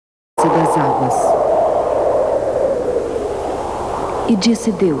das águas. E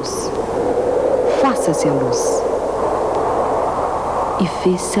disse Deus: faça-se a luz. E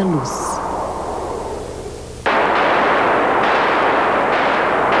fez-se a luz.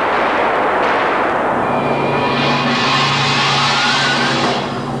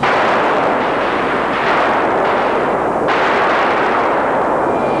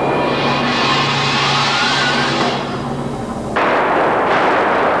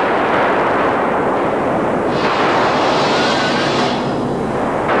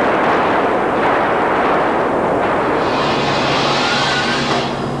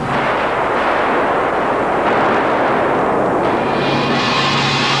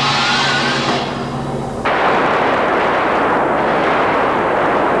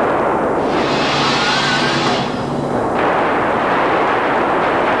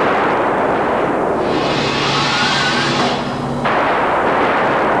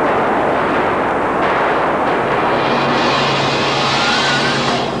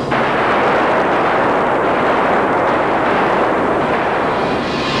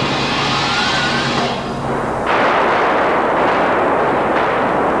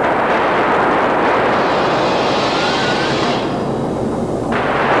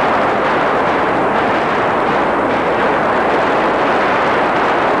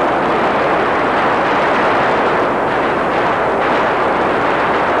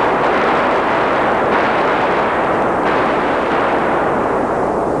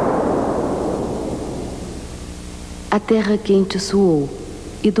 A terra quente suou,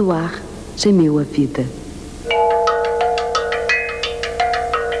 e do ar gemeu a vida.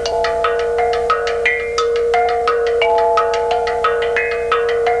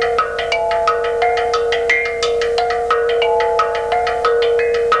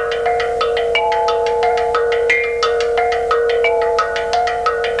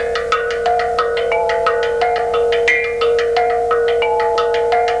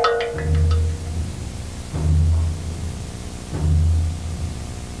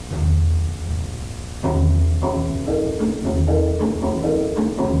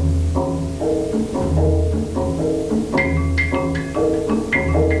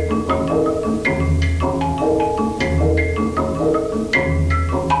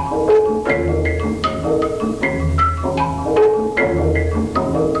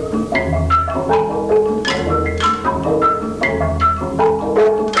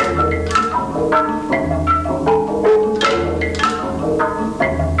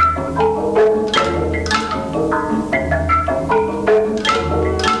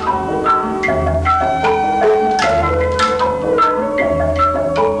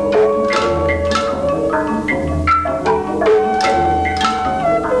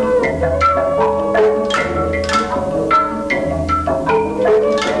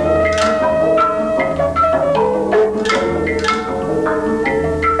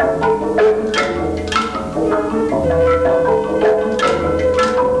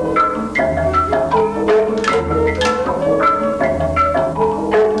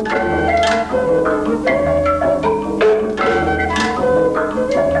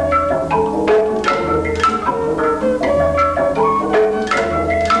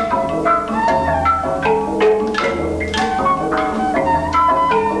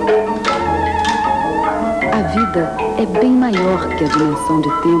 É bem maior que a dimensão de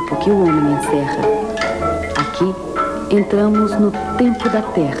tempo que o homem encerra. Aqui, entramos no tempo da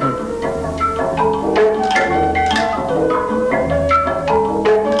Terra.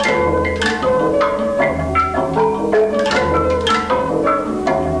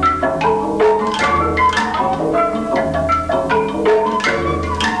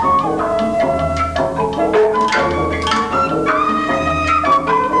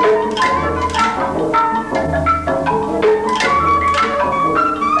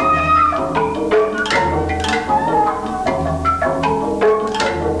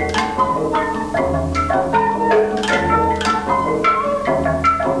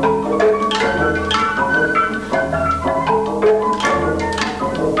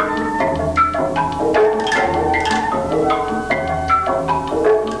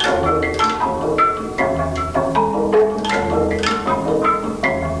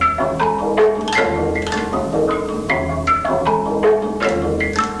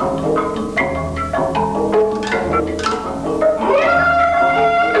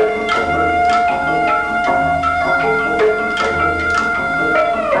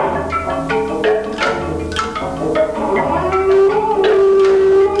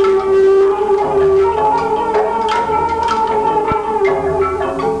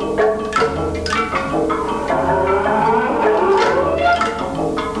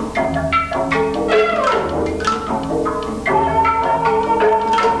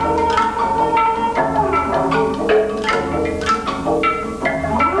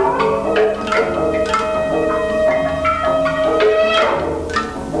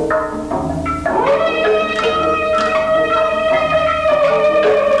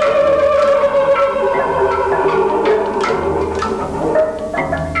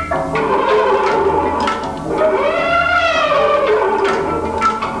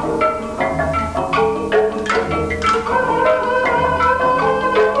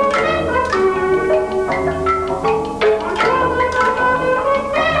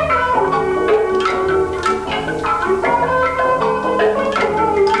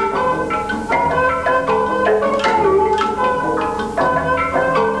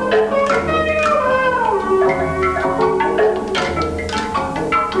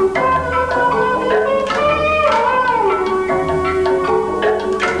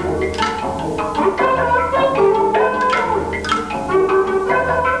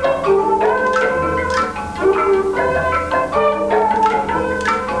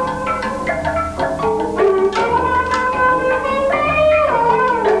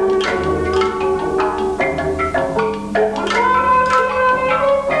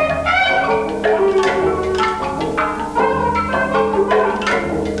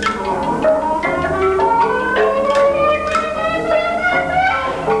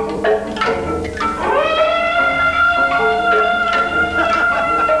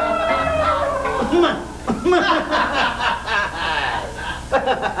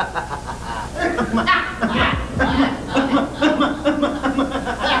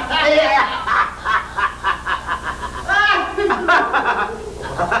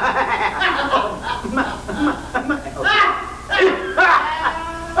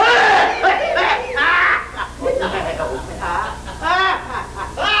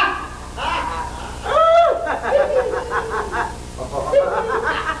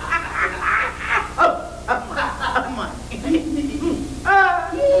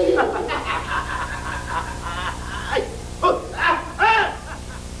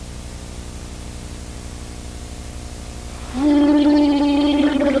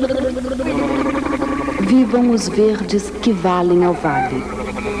 vivam os verdes que valem ao vale.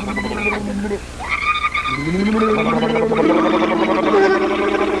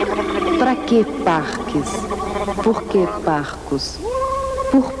 Para que parques? Por que parcos?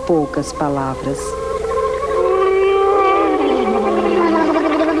 Por poucas palavras.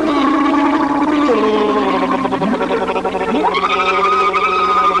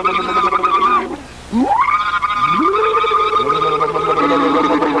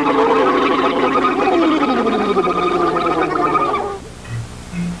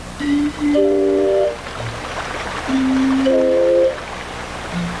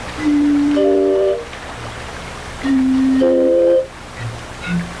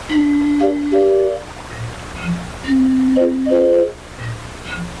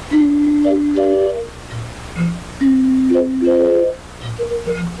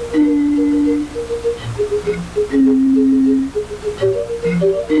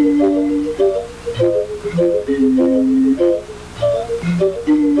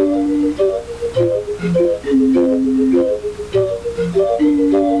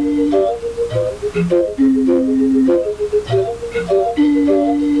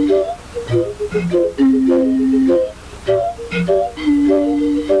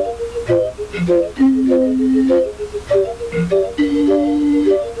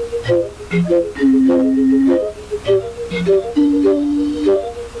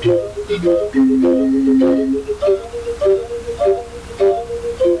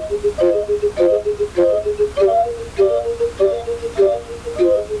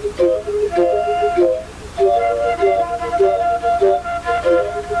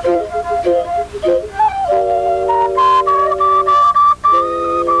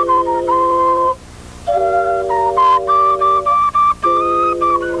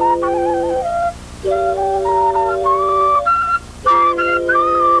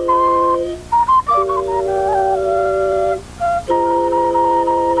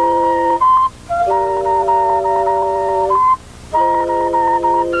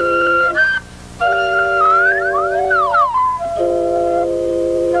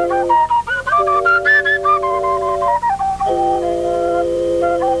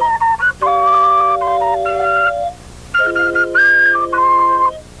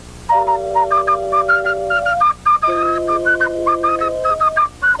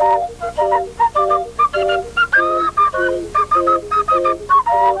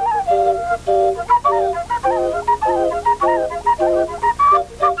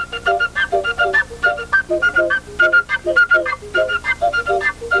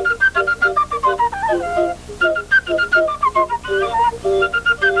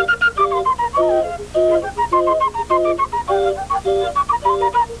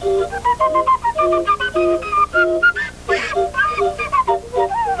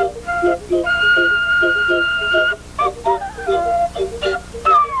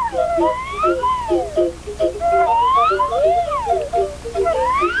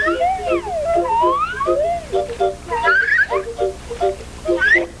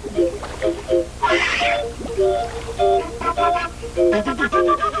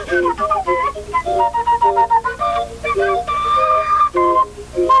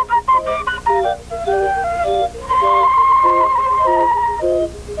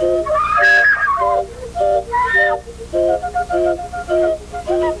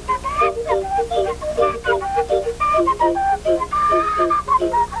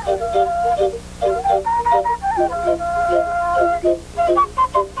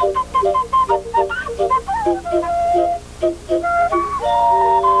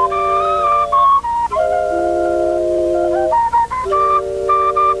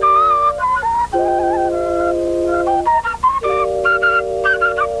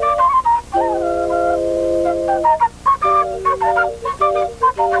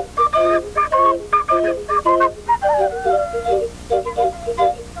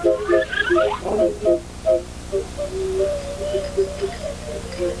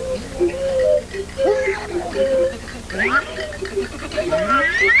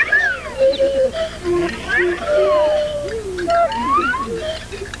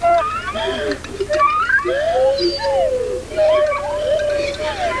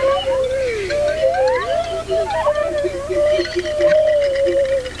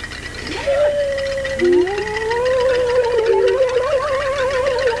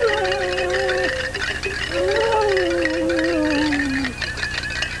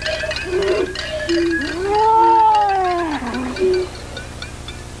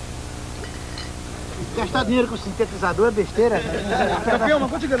 Gastar dinheiro com sintetizador é besteira. Campeão, mas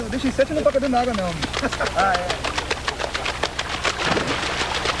vou te garantir, deixa em 7 e não toca dentro da água não. Ah, é.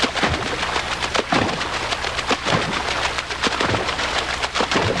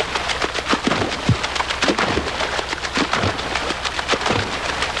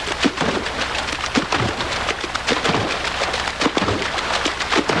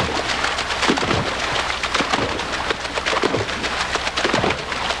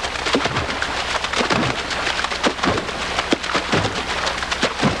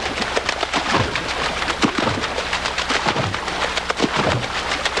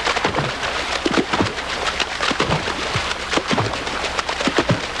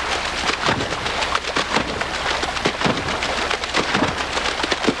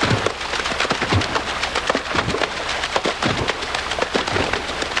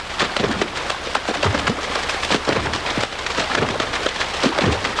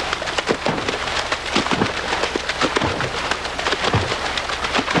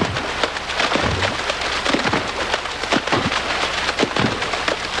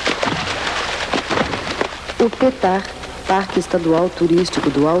 O Petar, Parque Estadual Turístico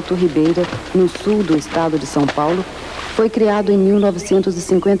do Alto Ribeira, no sul do estado de São Paulo, foi criado em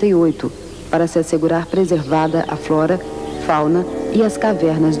 1958 para se assegurar preservada a flora, fauna e as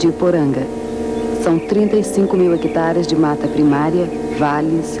cavernas de Iporanga. São 35 mil hectares de mata primária,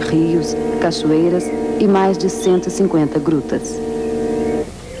 vales, rios, cachoeiras e mais de 150 grutas.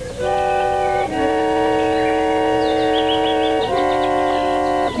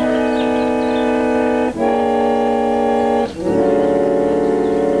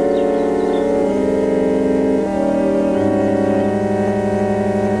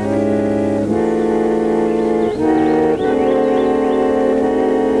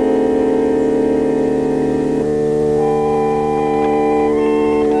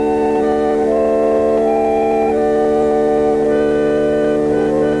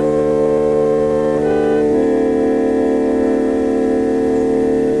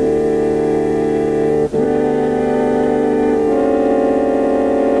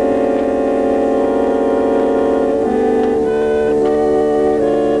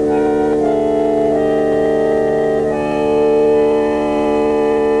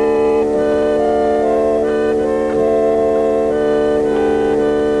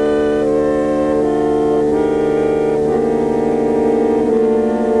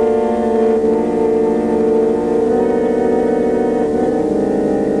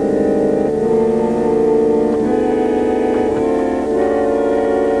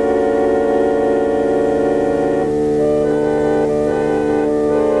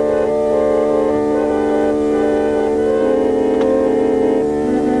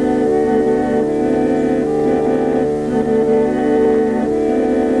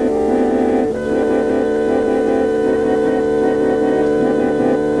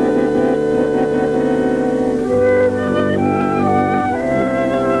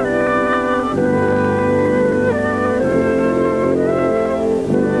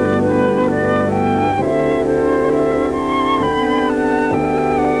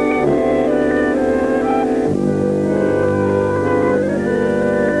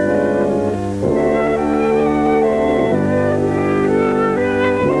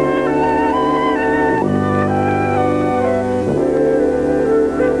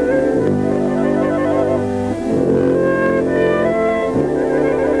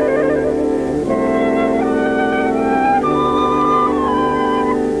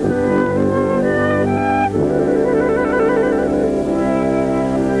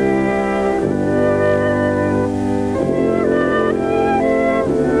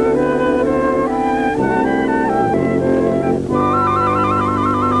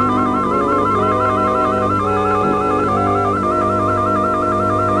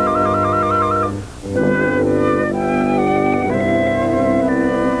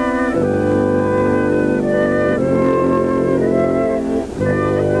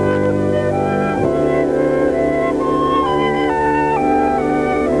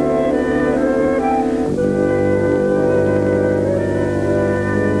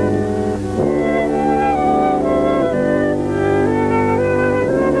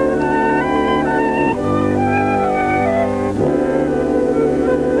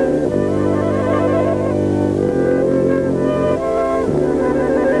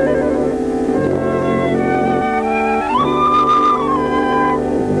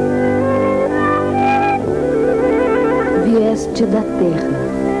 Da terra,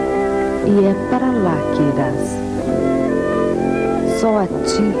 e é para lá que irás. Só a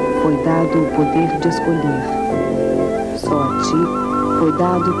ti foi dado o poder de escolher. Só a ti foi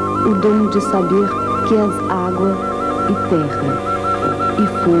dado o dom de saber que és água e terra, e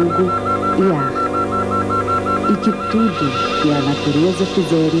fogo e ar, e que tudo que a natureza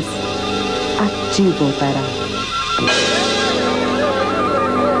fizeres, a ti voltará.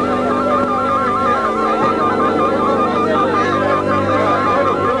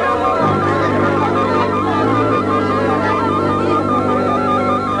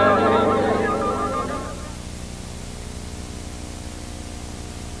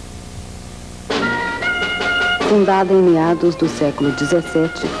 Fundada em meados do século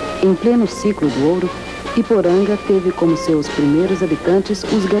XVII, em pleno ciclo do ouro, Iporanga teve como seus primeiros habitantes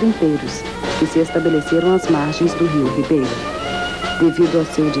os garimpeiros, que se estabeleceram às margens do rio Ribeira. Devido ao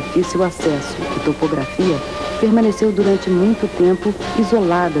seu difícil acesso e topografia, permaneceu durante muito tempo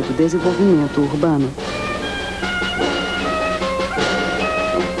isolada do desenvolvimento urbano.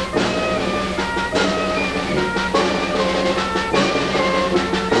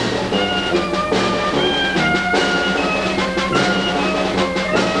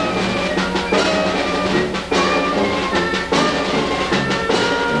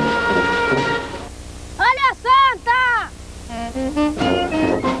 Olha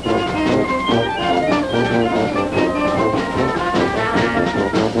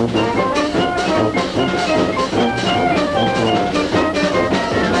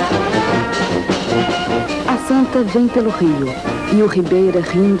Malta vem pelo rio e o Ribeira,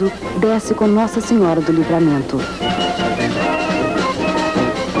 rindo, desce com Nossa Senhora do Livramento.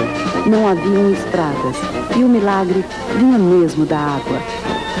 Não haviam estradas e o milagre vinha mesmo da água.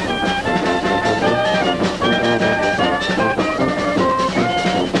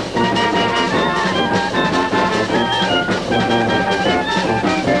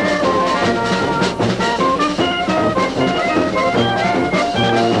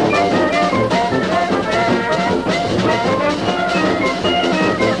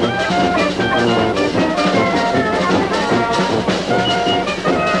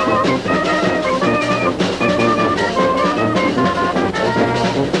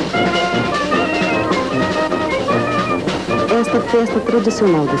 Esta festa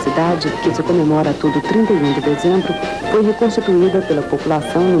tradicional da cidade, que se comemora todo 31 de dezembro, foi reconstituída pela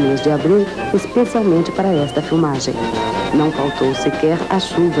população no mês de abril, especialmente para esta filmagem. Não faltou sequer a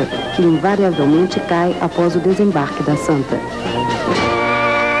chuva, que invariavelmente cai após o desembarque da Santa.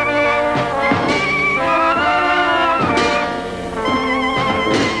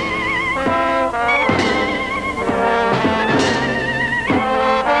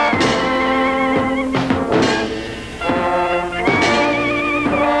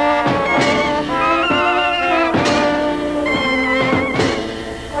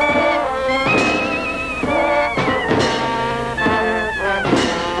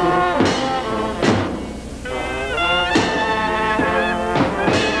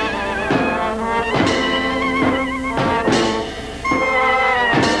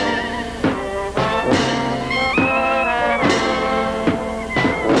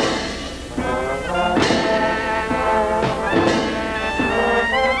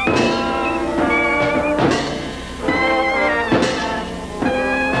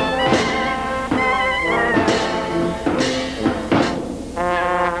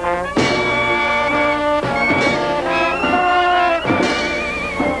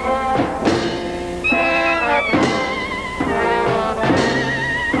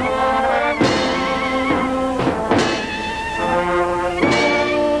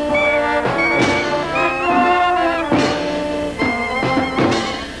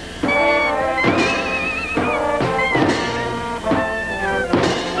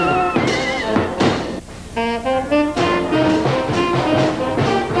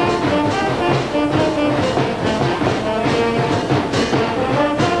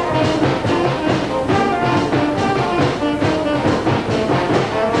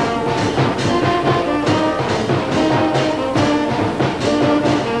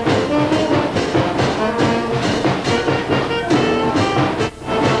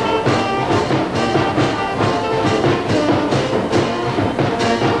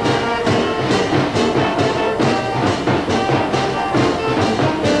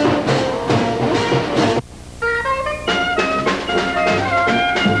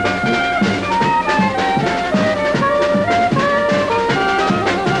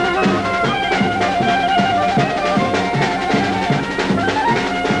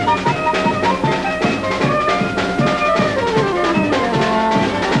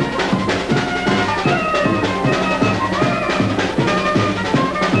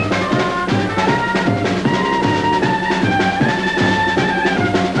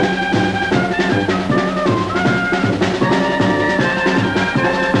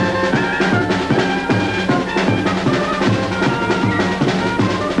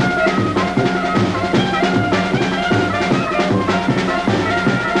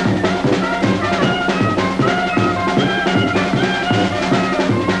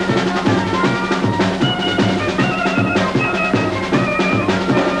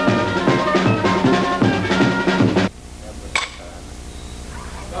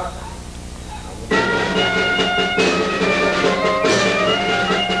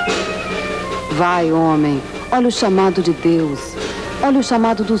 Vai, homem, olha o chamado de Deus. Olha o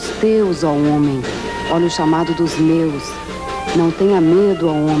chamado dos teus, ó homem. Olha o chamado dos meus. Não tenha medo,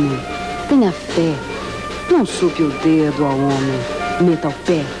 ó homem. Tenha fé. Não chupe o dedo, ó homem. Meta o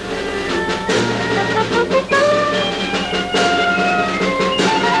pé.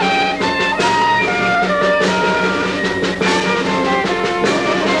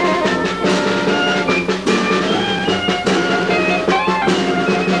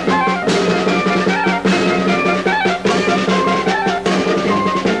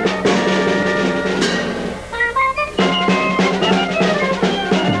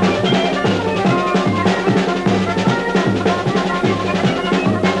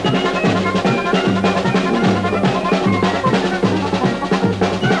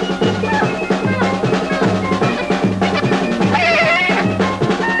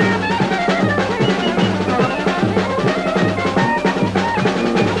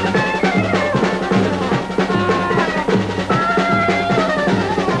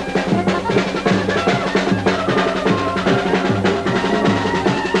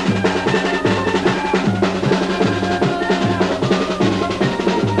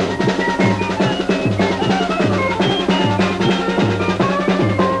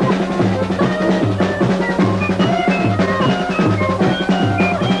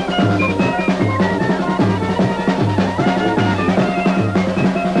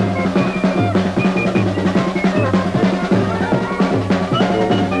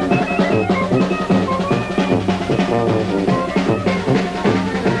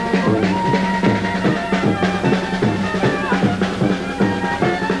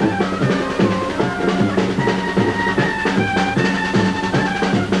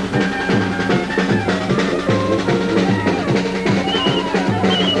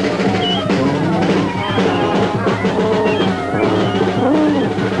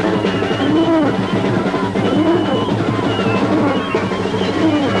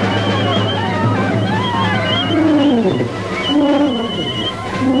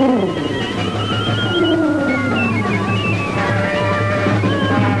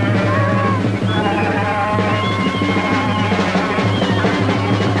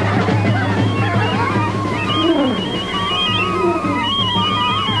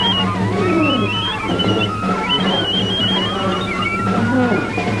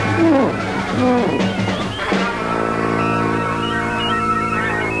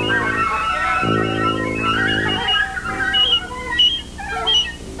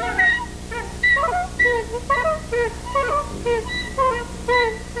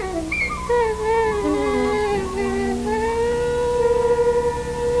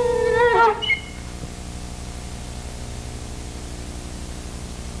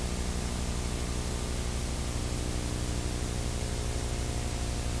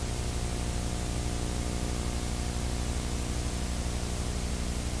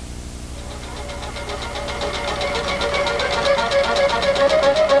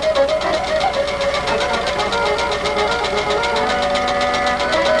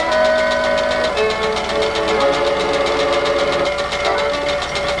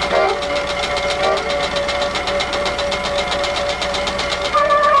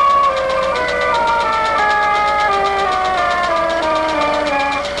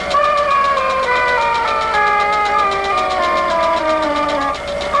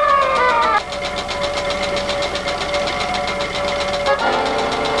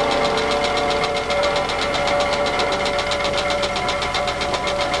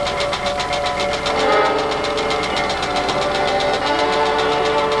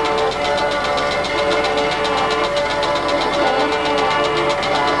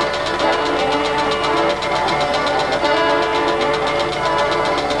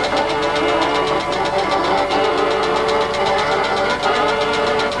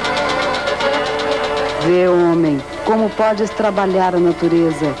 Vê, homem, como podes trabalhar a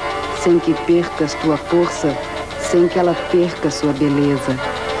natureza sem que percas tua força, sem que ela perca sua beleza.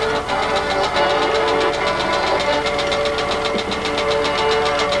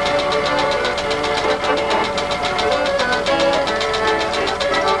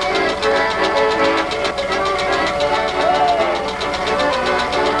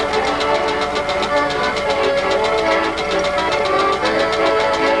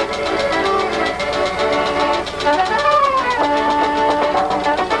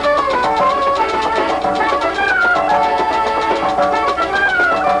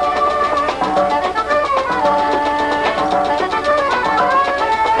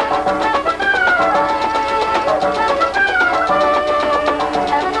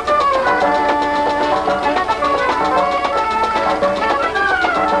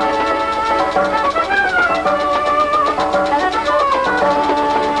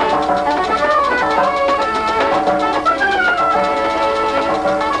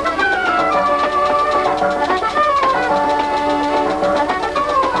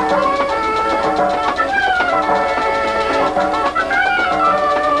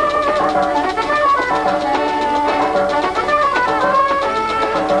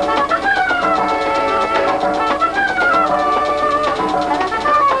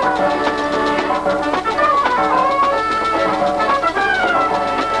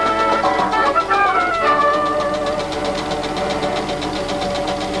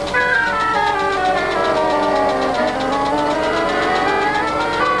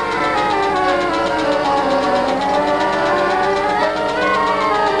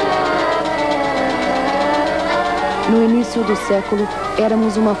 No início do século,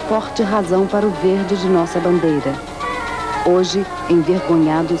 éramos uma forte razão para o verde de nossa bandeira. Hoje,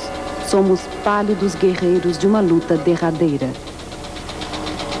 envergonhados, somos pálidos guerreiros de uma luta derradeira.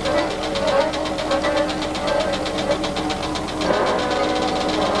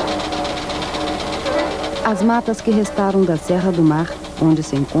 As matas que restaram da Serra do Mar, onde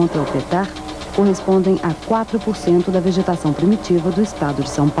se encontra o Petar, correspondem a 4% da vegetação primitiva do estado de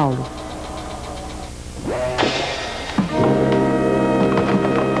São Paulo.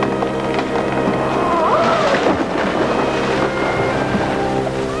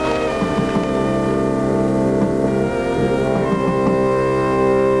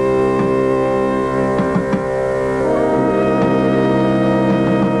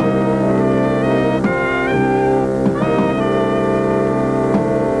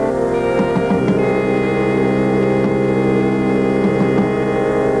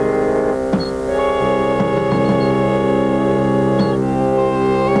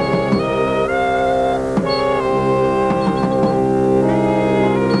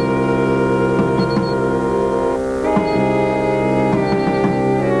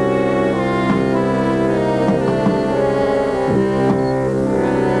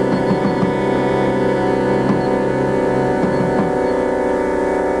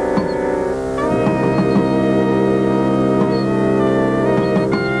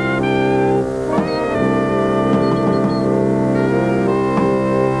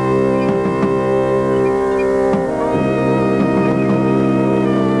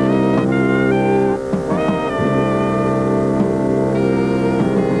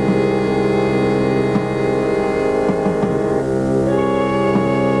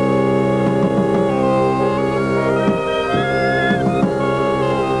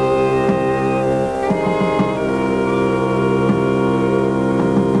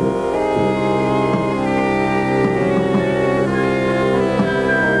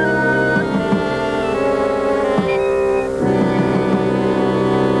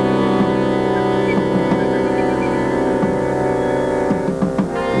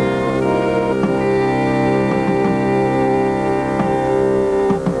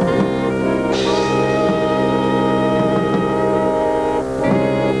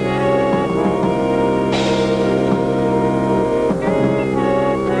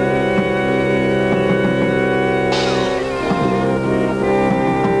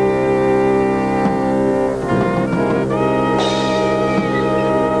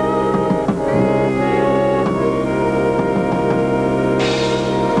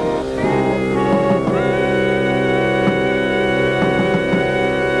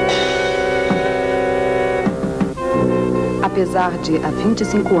 Apesar de, há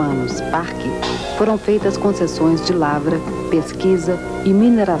 25 anos, Parque, foram feitas concessões de lavra, pesquisa e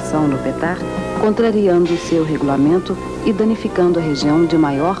mineração no Petar, contrariando seu regulamento e danificando a região de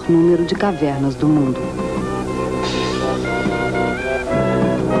maior número de cavernas do mundo.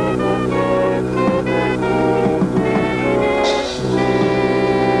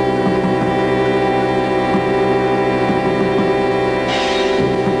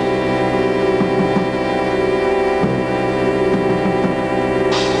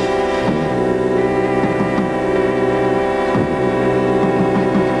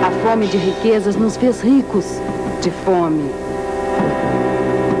 fome de riquezas nos fez ricos de fome.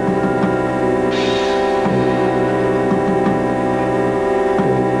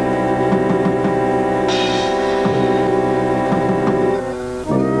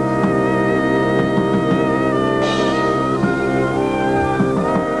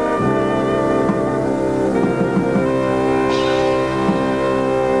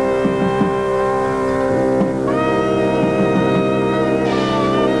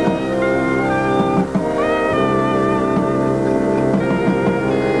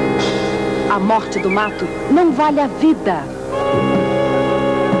 A morte do mato não vale a vida.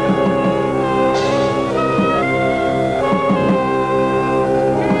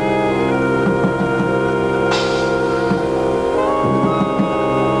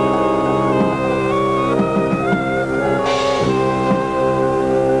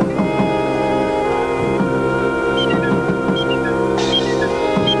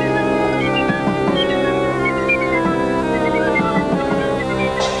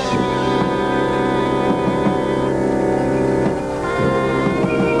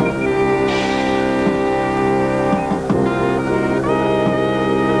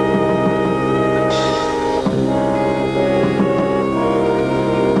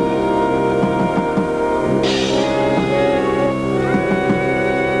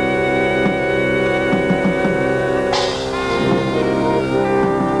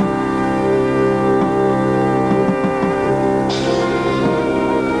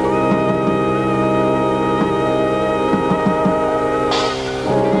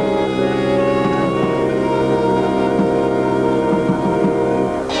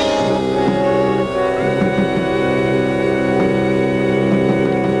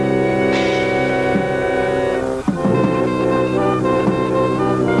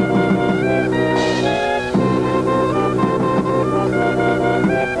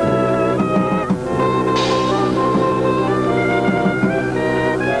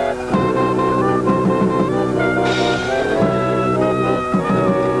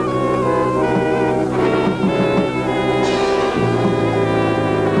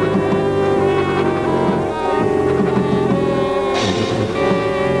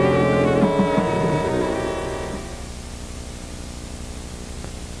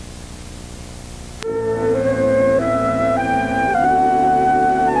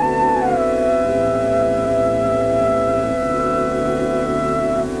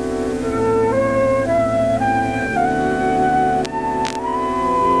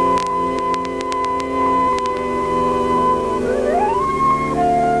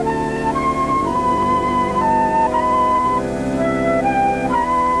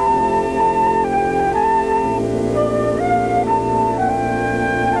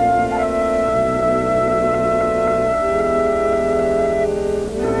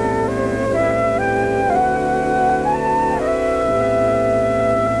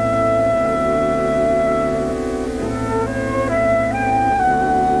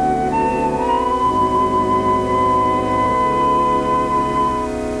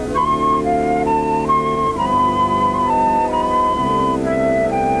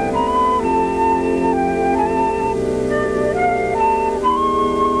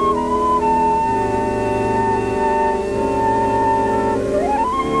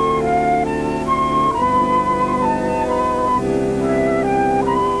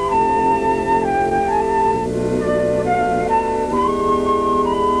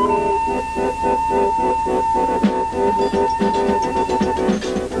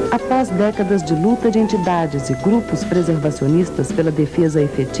 Após décadas de luta de entidades e grupos preservacionistas pela defesa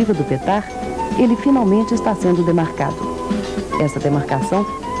efetiva do Petar, ele finalmente está sendo demarcado. Essa demarcação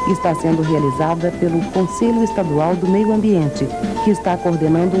está sendo realizada pelo Conselho Estadual do Meio Ambiente, que está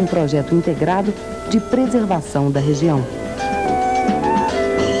coordenando um projeto integrado de preservação da região.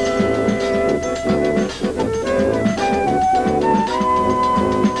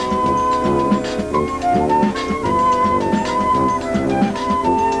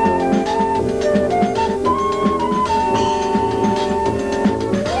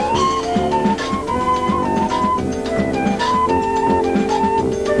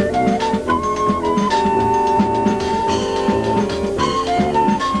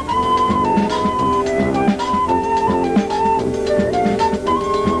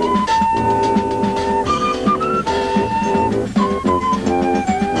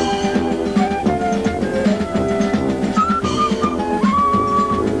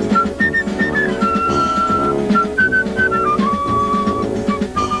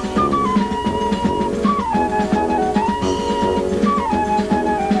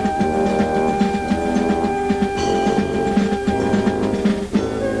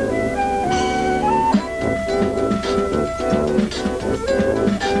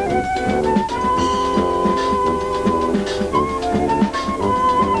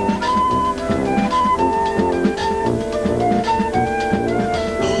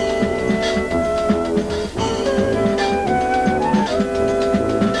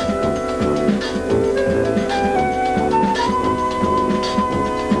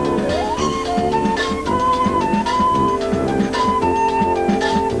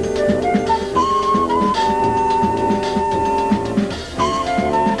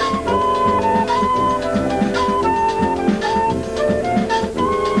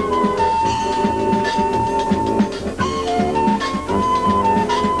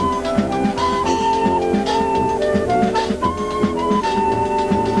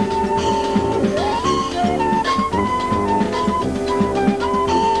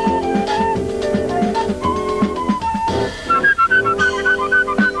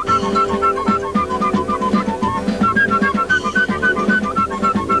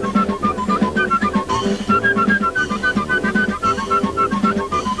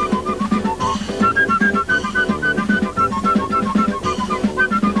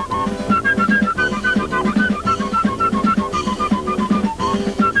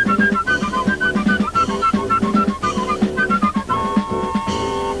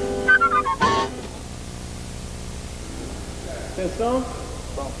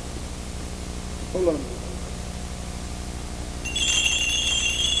 Bom. Rolando.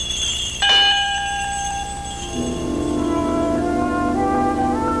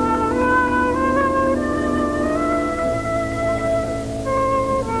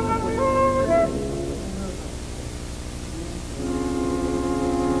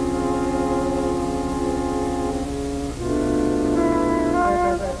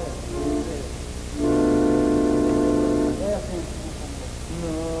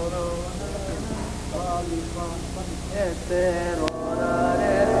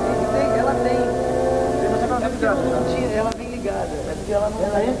 Ela vem ligada, é porque ela não...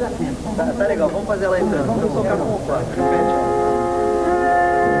 Ela entra sempre. Tá legal, vamos fazer ela entrando. Vamos tocar com o quarto. Repete.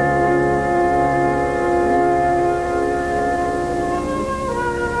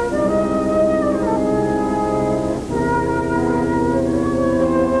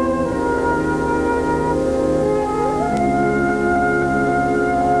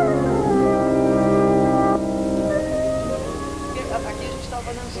 Aqui a gente tava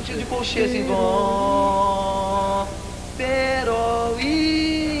fazendo no sentido de colchê, assim, dom, pero,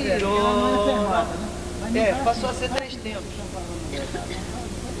 iro. Passou a ser 3 tempos.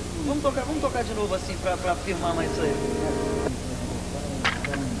 Vamos tocar de novo assim pra firmar mais isso aí.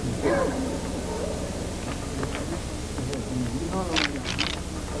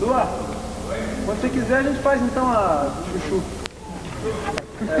 Lua, quando você quiser a gente faz então a chuchu.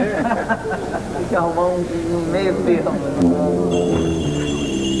 Tem que arrumar um meio termo.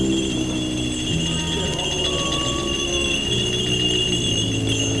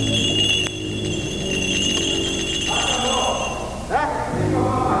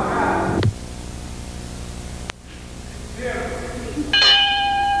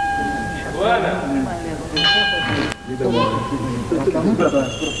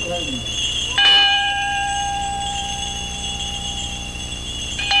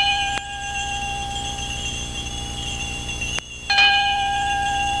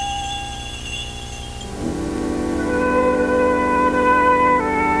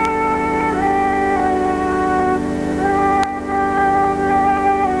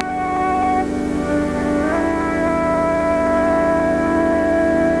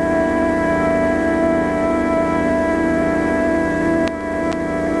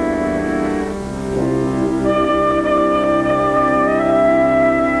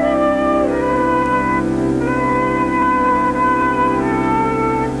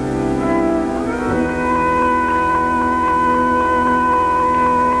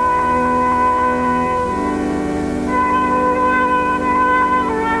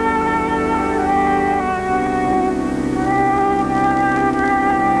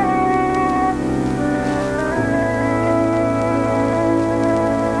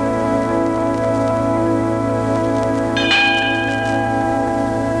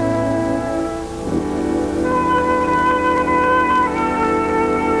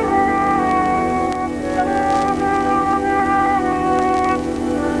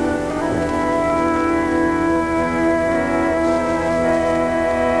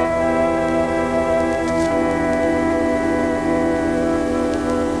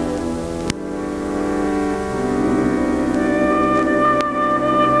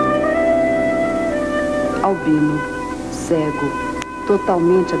 Albino, cego,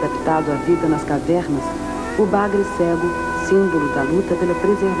 totalmente adaptado à vida nas cavernas, o bagre cego, símbolo da luta pela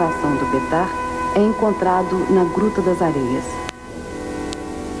preservação do Petar, é encontrado na Gruta das Areias.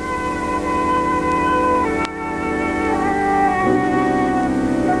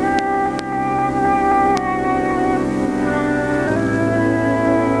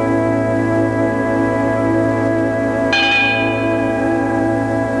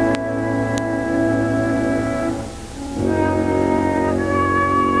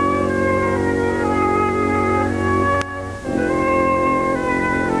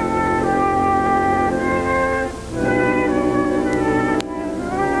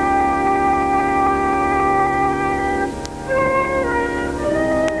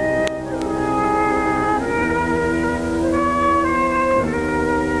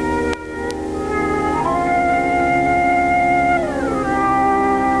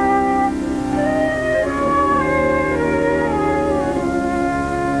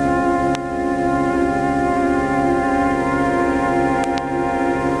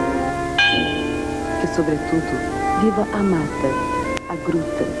 Sobretudo, viva a mata, a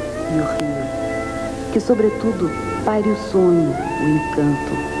gruta e o rio. Que, sobretudo, paire o sonho, o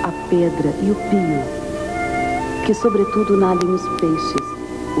encanto, a pedra e o pio. Que, sobretudo, nadem os peixes,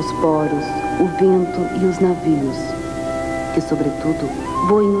 os poros, o vento e os navios. Que, sobretudo,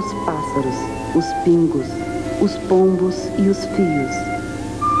 voem os pássaros, os pingos, os pombos e os fios.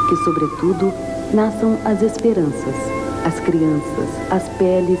 Que, sobretudo, nasçam as esperanças, as crianças, as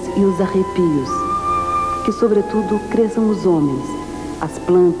peles e os arrepios. Que, sobretudo, cresçam os homens, as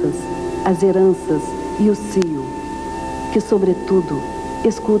plantas, as heranças e o cio. Que, sobretudo,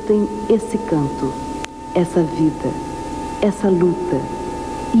 escutem esse canto, essa vida, essa luta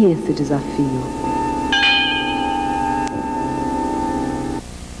e esse desafio.